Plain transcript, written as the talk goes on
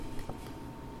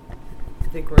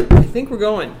I think we're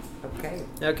going. Okay.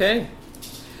 Okay.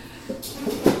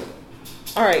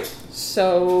 All right.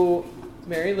 So,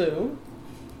 Mary Lou,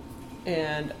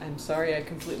 and I'm sorry I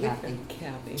completely...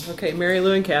 Kathy. Okay, Mary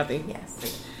Lou and Kathy.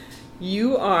 Yes.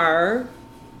 You are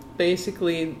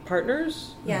basically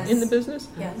partners in the business?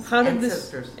 Yes. How did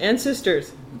sisters. And sisters,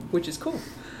 which is cool.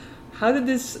 How did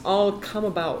this all come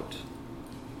about?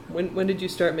 When did you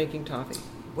start making toffee?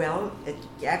 Well, it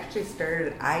actually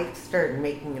I started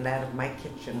making it out of my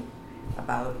kitchen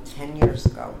about 10 years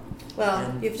ago.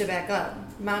 Well, you have to back up.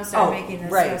 Mom started making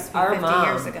this recipe Our 50 mom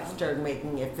years ago. started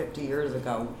making it 50 years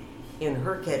ago in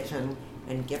her kitchen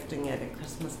and gifting it at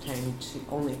Christmas time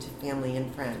only to family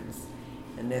and friends.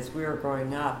 And as we were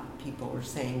growing up, people were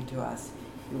saying to us,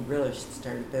 you really should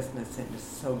start a business, it is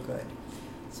so good.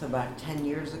 So about 10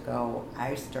 years ago,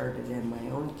 I started in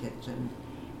my own kitchen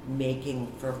making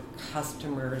for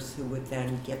customers who would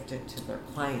then gift it to their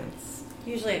clients.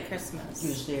 Usually at Christmas.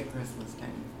 Usually at Christmas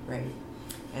time, right.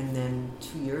 And then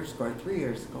 2 years ago, or 3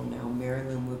 years ago now, Mary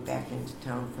Lou moved back into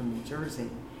town from New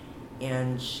Jersey,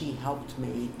 and she helped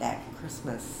me that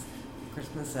Christmas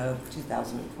of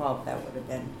 2012, that would have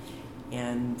been.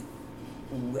 And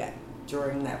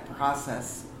during that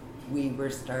process, we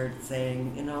started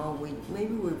saying,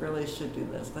 maybe we really should do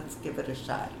this. Let's give it a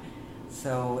shot.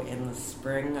 So in the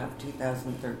spring of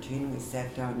 2013, we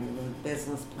sat down and wrote a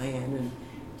business plan and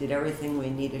did everything we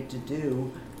needed to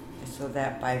do so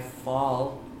that by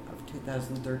fall of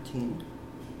 2013,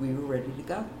 we were ready to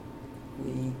go.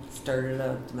 We started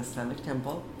at the Masonic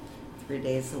Temple 3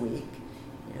 days a week,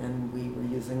 and we were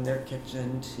using their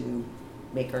kitchen to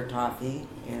make our toffee,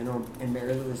 and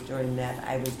Mary Lou was doing that.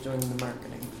 I was doing the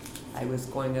marketing. I was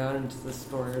going out into the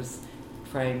stores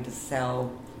trying to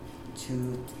sell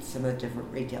to some of the different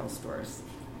retail stores,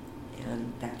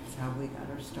 and that's how we got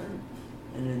our start.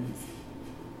 And then,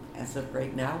 as of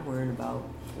right now, we're in about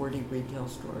 40 retail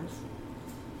stores,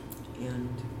 and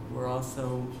we're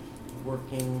also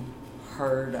working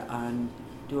hard on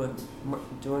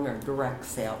doing our direct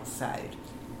sales side.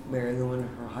 Mary Lou and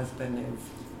her husband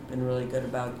have been really good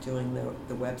about doing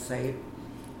the website,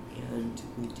 and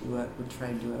we're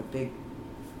trying to do a big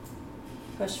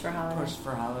push for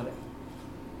holiday.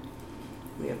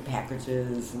 We have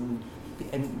packages, and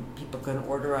people can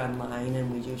order online,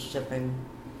 and we do shipping.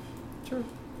 Sure.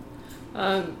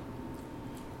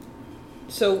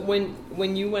 So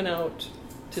when you went out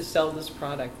to sell this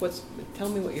product, tell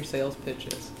me what your sales pitch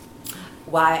is.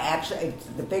 Well,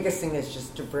 the biggest thing is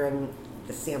just to bring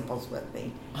the samples with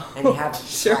me and have them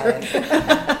try it.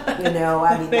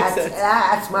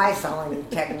 That's my selling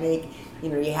technique.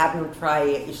 You have them try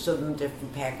it, you show them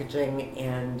different packaging,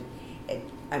 and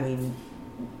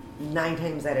 9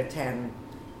 times out of 10,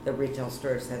 the retail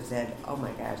stores have said, "Oh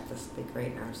my gosh, this would be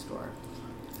great in our store."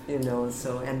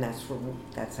 So and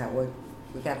that's how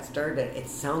we got started. It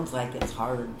sounds like it's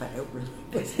hard, but it really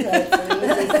was not. It's an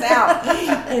easy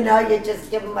sell. You just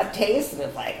give them a taste, and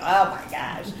it's like, oh my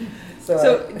gosh.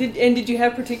 So did you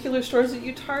have particular stores that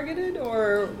you targeted,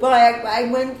 or? Well, I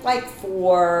went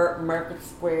for Market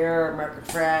Square, Market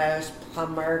Fresh,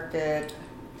 Plum Market,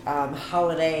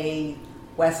 Holiday,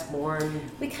 Westbourne.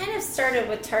 We kind of started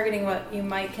with targeting what you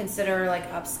might consider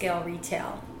upscale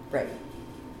retail. Right.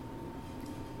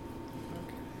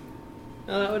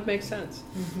 No, that would make sense.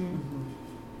 Mm-hmm. Mm-hmm.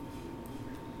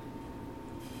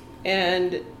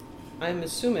 And I'm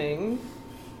assuming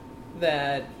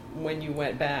that when you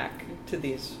went back to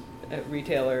these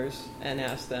retailers and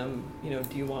asked them,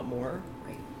 do you want more?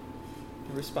 Right.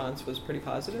 The response was pretty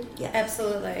positive? Yes.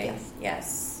 Absolutely.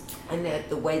 Yes. And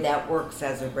the way that works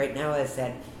as of right now is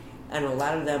that, and a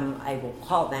lot of them, I will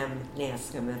call them and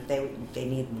ask them if they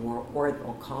need more, or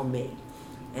they'll call me.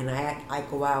 And I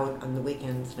go out on the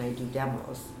weekends and I do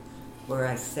demos where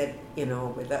I sit,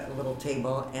 with a little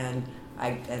table, and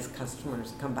as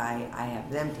customers come by, I have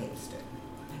them taste it.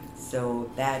 So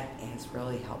that has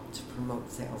really helped to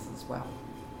promote sales as well.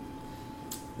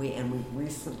 We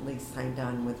recently signed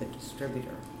on with a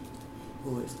distributor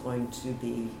who is going to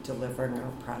be delivering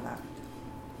our product.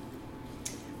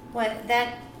 What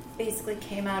that basically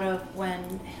came out of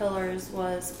when Hiller's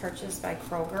was purchased by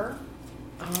Kroger.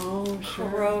 Oh, sure.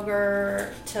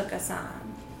 Kroger took us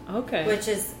on. Okay. Which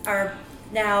is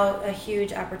now a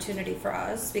huge opportunity for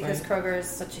us because Right. Kroger is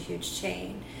such a huge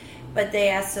chain. But they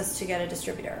asked us to get a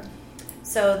distributor.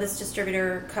 So this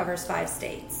distributor covers 5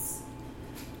 states.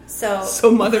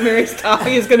 So Mother Mary's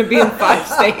Toffee is going to be in 5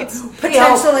 states?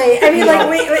 Potentially.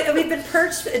 We've been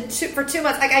perched for 2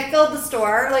 months. I filled the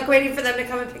store, waiting for them to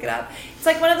come and pick it up. It's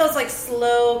one of those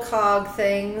slow cog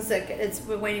things that it's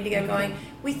waiting to get going.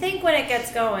 We think when it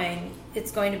gets going,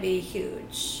 it's going to be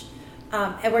huge.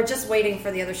 And we're just waiting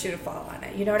for the other shoe to fall on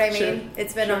it. You know what I mean? Sure.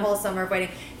 It's been a whole summer of waiting.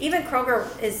 Even Kroger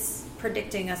is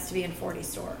predicting us to be in 40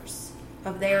 stores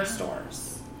of their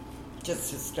stores.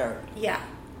 Just to start. Yeah.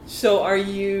 So are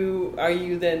you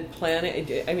then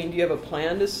planning? I mean, do you have a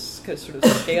plan to sort of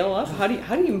scale up? How do you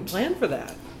even plan for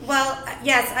that? Well,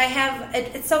 yes, I have.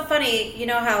 It's so funny. You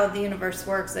know how the universe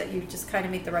works, that you just kind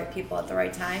of meet the right people at the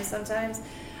right time sometimes.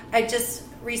 I just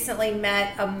recently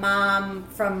met a mom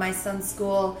from my son's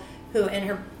school who in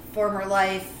her former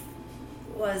life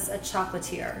was a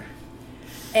chocolatier.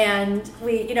 And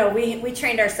we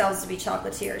trained ourselves to be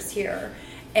chocolatiers here.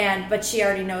 But she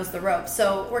already knows the ropes.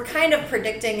 So we're kind of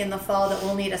predicting in the fall that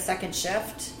we'll need a second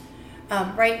shift.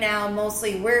 Right now,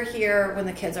 mostly we're here when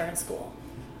the kids are in school.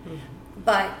 Mm-hmm.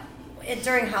 But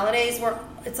during holidays,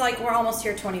 it's like we're almost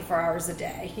here 24 hours a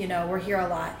day. We're here a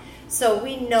lot. So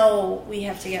we know we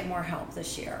have to get more help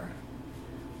this year.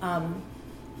 And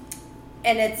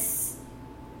it's,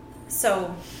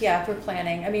 so yeah, we're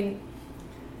planning. I mean,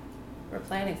 we're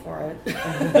planning for it.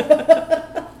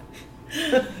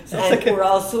 And we're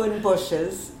also in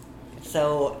Bushes,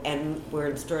 and we're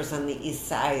in stores on the east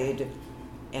side,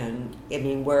 and I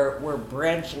mean we're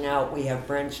branching out. We have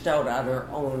branched out on our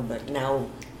own, but now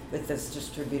with this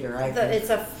distributor, it's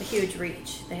a huge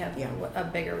reach. They have a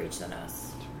bigger reach than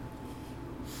us.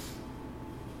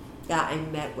 Yeah, I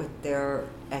met at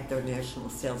their national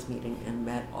sales meeting and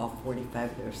met all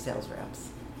 45 of their sales reps,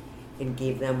 and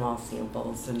gave them all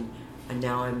samples, and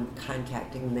now I'm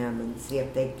contacting them and see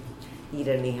if they need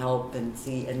any help, and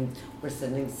we're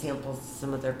sending samples to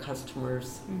some of their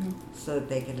customers so that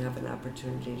they can have an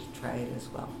opportunity to try it as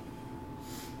well.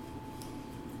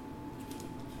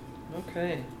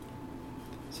 Okay.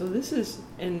 So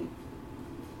and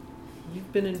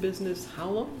you've been in business how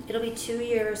long? It'll be 2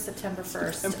 years, September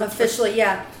 1st. Officially,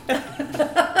 yeah.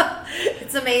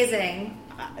 It's amazing.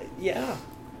 Yeah.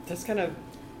 That's kind of...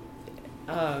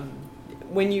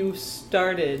 when you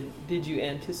started, did you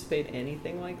anticipate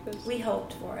anything like this? We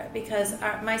hoped for it because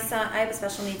my son, I have a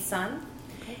special needs son,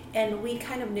 and we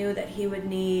kind of knew that he would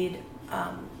need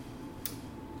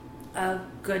a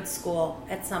good school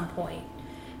at some point,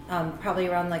 probably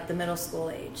around like the middle school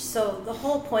age. So the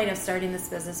whole point of starting this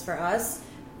business for us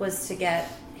was to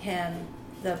get him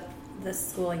the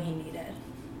schooling he needed.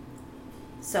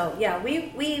 So yeah,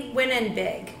 we went in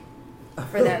big.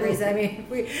 For that reason, I mean,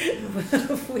 we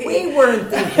weren't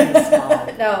thinking small.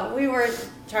 No, we were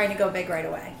trying to go big right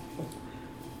away.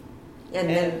 And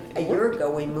then a year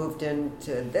ago, we moved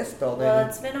into this building. Well,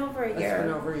 it's been over a year. It's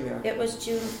been over a year. It was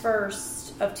June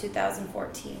 1st of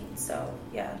 2014. So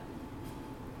yeah.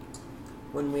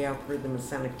 When we offered the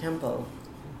Masonic Temple,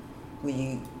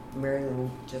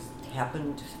 Marilyn just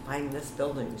happened to find this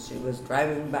building. She was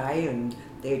driving by, and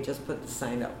they had just put the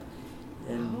sign up.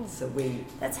 And so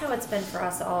that's how it's been for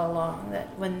us all along,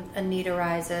 that when a need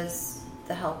arises,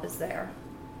 the help is there.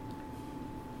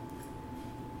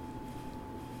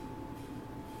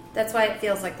 That's why it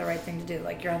feels like the right thing to do,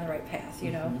 like you're on the right path,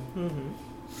 know? Mm-hmm.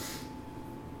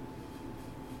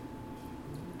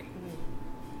 Okay.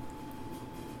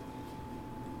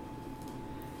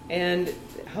 And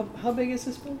how big is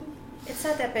this building? It's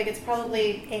not that big. It's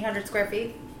probably 800 square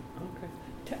feet. Okay.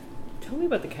 Tell me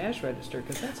about the cash register,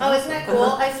 because that's awesome. Isn't that cool?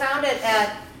 I found it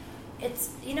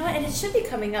and it should be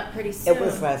coming up pretty soon. It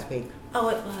was last week. Oh,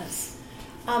 it was.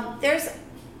 There's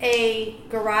a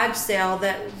garage sale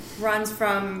that runs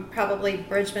from probably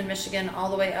Bridgman, Michigan,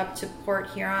 all the way up to Port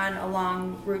Huron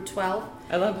along Route 12.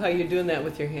 I love how you're doing that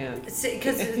with your hand.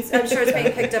 Because I'm sure it's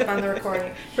being picked up on the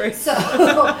recording. Right. So,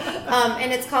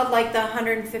 and it's called like the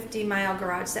 150-mile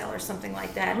garage sale or something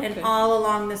like that. Okay. And all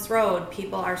along this road,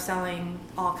 people are selling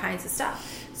all kinds of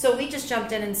stuff. So we just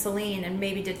jumped in Saline and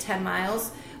maybe did 10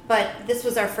 miles. But this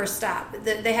was our first stop.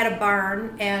 They had a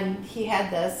barn, and he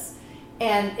had this.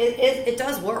 And it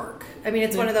does work. I mean,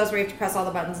 it's one of those where you have to press all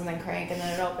the buttons and then crank, and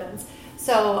then it opens.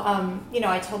 So,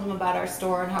 I told him about our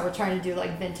store and how we're trying to do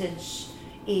like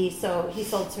vintage-y. So he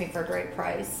sold it to me for a great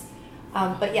price.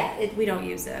 But yeah, we don't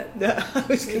use it. I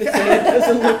was going to say it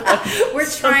doesn't look like we're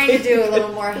trying to do a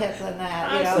little more hip than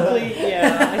that. Absolutely,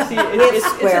 yeah. I see.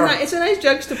 It's a nice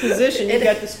juxtaposition. You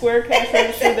got the square cash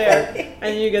register there,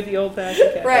 and you got the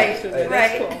old-fashioned cash register there.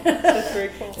 That's cool. That's very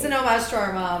cool. It's an homage to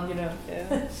our mom.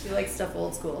 Yeah. She likes stuff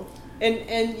old school.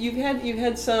 And you've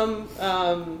had some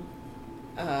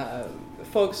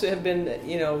folks who have been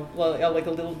like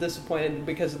a little disappointed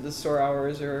because of the store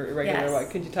hours or irregular.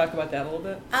 Yes. Could you talk about that a little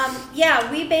bit? Yeah,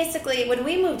 we basically, when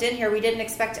we moved in here, we didn't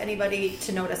expect anybody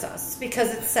to notice us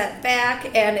because it's set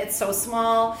back and it's so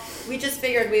small. We just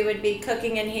figured we would be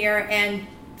cooking in here and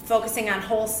focusing on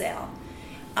wholesale.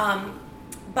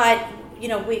 But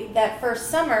that first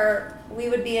summer, we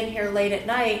would be in here late at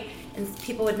night, and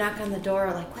people would knock on the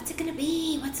door like, "What's it going to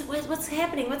be? What's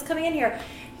happening? What's coming in here?"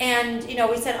 And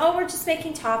we said, "Oh, we're just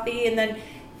making toffee," and then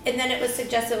it was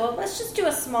suggested, well, let's just do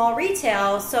a small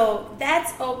retail. So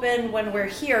that's open when we're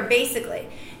here, basically.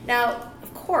 Now,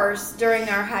 of course, during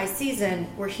our high season,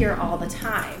 we're here all the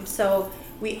time. So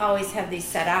we always have these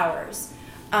set hours.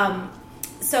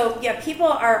 People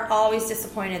are always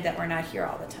disappointed that we're not here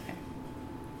all the time.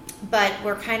 But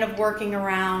we're kind of working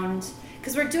around,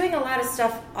 because we're doing a lot of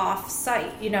stuff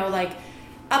off-site. Like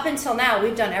up until now,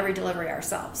 we've done every delivery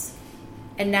ourselves.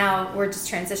 And now we're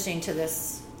just transitioning to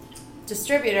this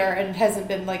distributor, and it hasn't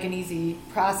been like an easy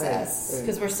process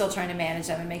because we're still trying to manage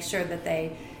them and make sure that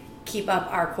they keep up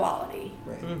our quality.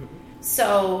 Right. Mm-hmm.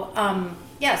 So,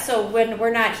 so when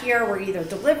we're not here, we're either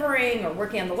delivering or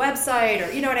working on the website,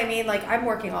 or you know what I mean? Like I'm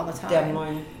working all the time.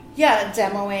 Demoing. Yeah,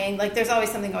 demoing. Like there's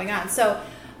always something going on. So,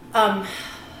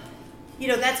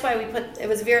 that's why it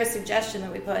was Vera's suggestion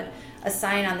that we put a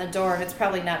sign on the door, and it's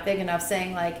probably not big enough,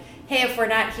 saying like, hey, if we're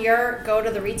not here, go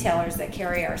to the retailers that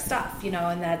carry our stuff,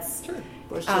 and that's... Sure.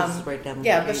 Bush's is right down the street.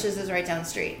 Yeah, Bush's is right down the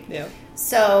street. Yeah.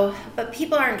 So, but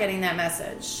people aren't getting that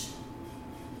message.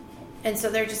 And so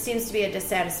there just seems to be a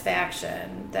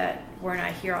dissatisfaction that we're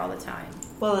not here all the time.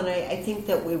 Well, and I think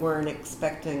that we weren't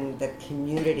expecting the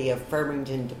community of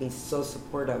Farmington to be so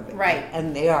supportive. Right.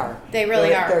 And they are. They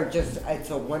really are. They're just,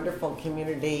 it's a wonderful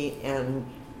community, and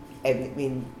I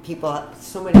mean,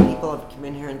 so many people have come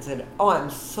in here and said, "Oh,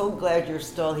 I'm so glad you're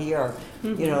still here."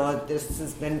 Mm-hmm. This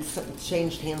has been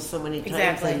changed hands so many times,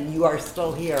 exactly. And you are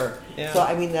still here. Yeah. So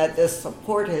I mean, that the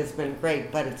support has been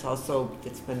great, but it's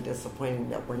been disappointing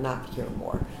that we're not here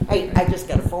more. I just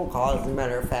got a phone call, as a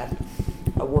matter of fact,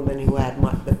 a woman who had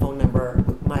my phone number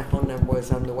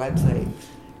was on the website,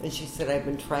 and she said, "I've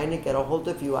been trying to get a hold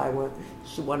of you.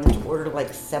 She wanted to order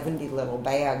like 70 little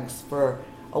bags for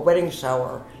a wedding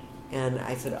shower." And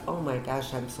I said, "Oh my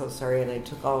gosh, I'm so sorry." And I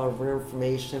took all of her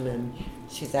information, and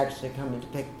she's actually coming to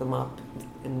pick them up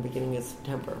in the beginning of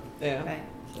September. Yeah. Right.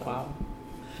 So.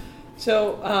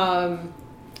 Wow.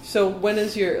 So when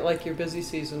is your busy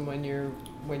season when you're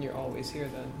always here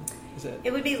then? Is it?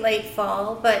 It would be late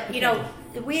fall, but we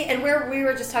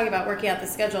were just talking about working out the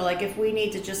schedule. Like if we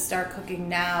need to just start cooking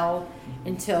now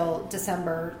until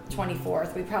December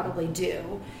 24th, we probably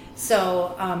do.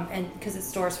 So, and because it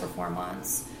stores for 4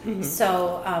 months. Mm-hmm.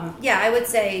 So, I would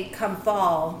say come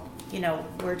fall,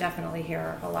 we're definitely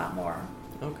here a lot more.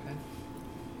 Okay.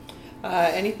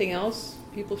 Anything else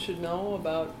people should know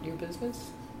about your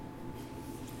business?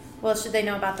 Well, should they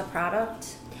know about the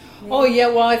product? Maybe? Oh yeah,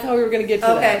 well I thought we were going to get to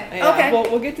that. Yeah. Okay. Well,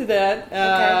 we'll get to that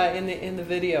in the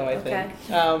video, I think.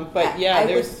 But yeah, I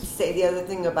would say the other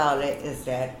thing about it is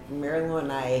that Mary Lou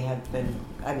and I have been.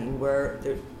 I mean,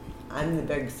 I'm the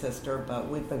big sister, but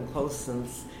we've been close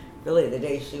since really the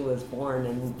day she was born,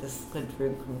 and this is a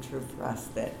dream come true for us.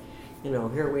 That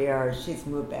here we are. She's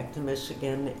moved back to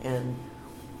Michigan, and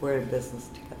we're in business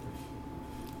together.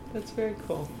 That's very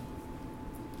cool.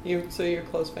 So you're a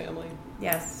close family.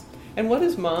 Yes. And what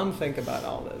does Mom think about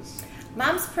all this?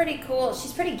 Mom's pretty cool.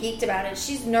 She's pretty geeked about it.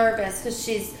 She's nervous because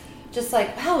she's just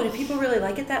like, wow, do people really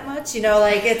like it that much?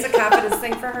 It's a confidence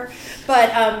thing for her.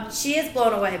 But she is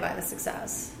blown away by the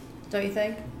success. Don't you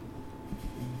think?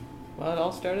 Well, it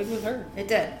all started with her. It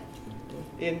did.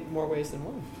 In more ways than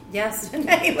one. Yes, in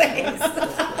many ways.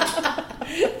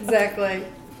 Exactly.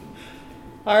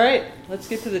 All right, let's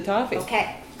get to the toffee.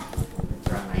 Okay.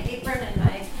 Throw my apron and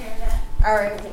my hair net. All right.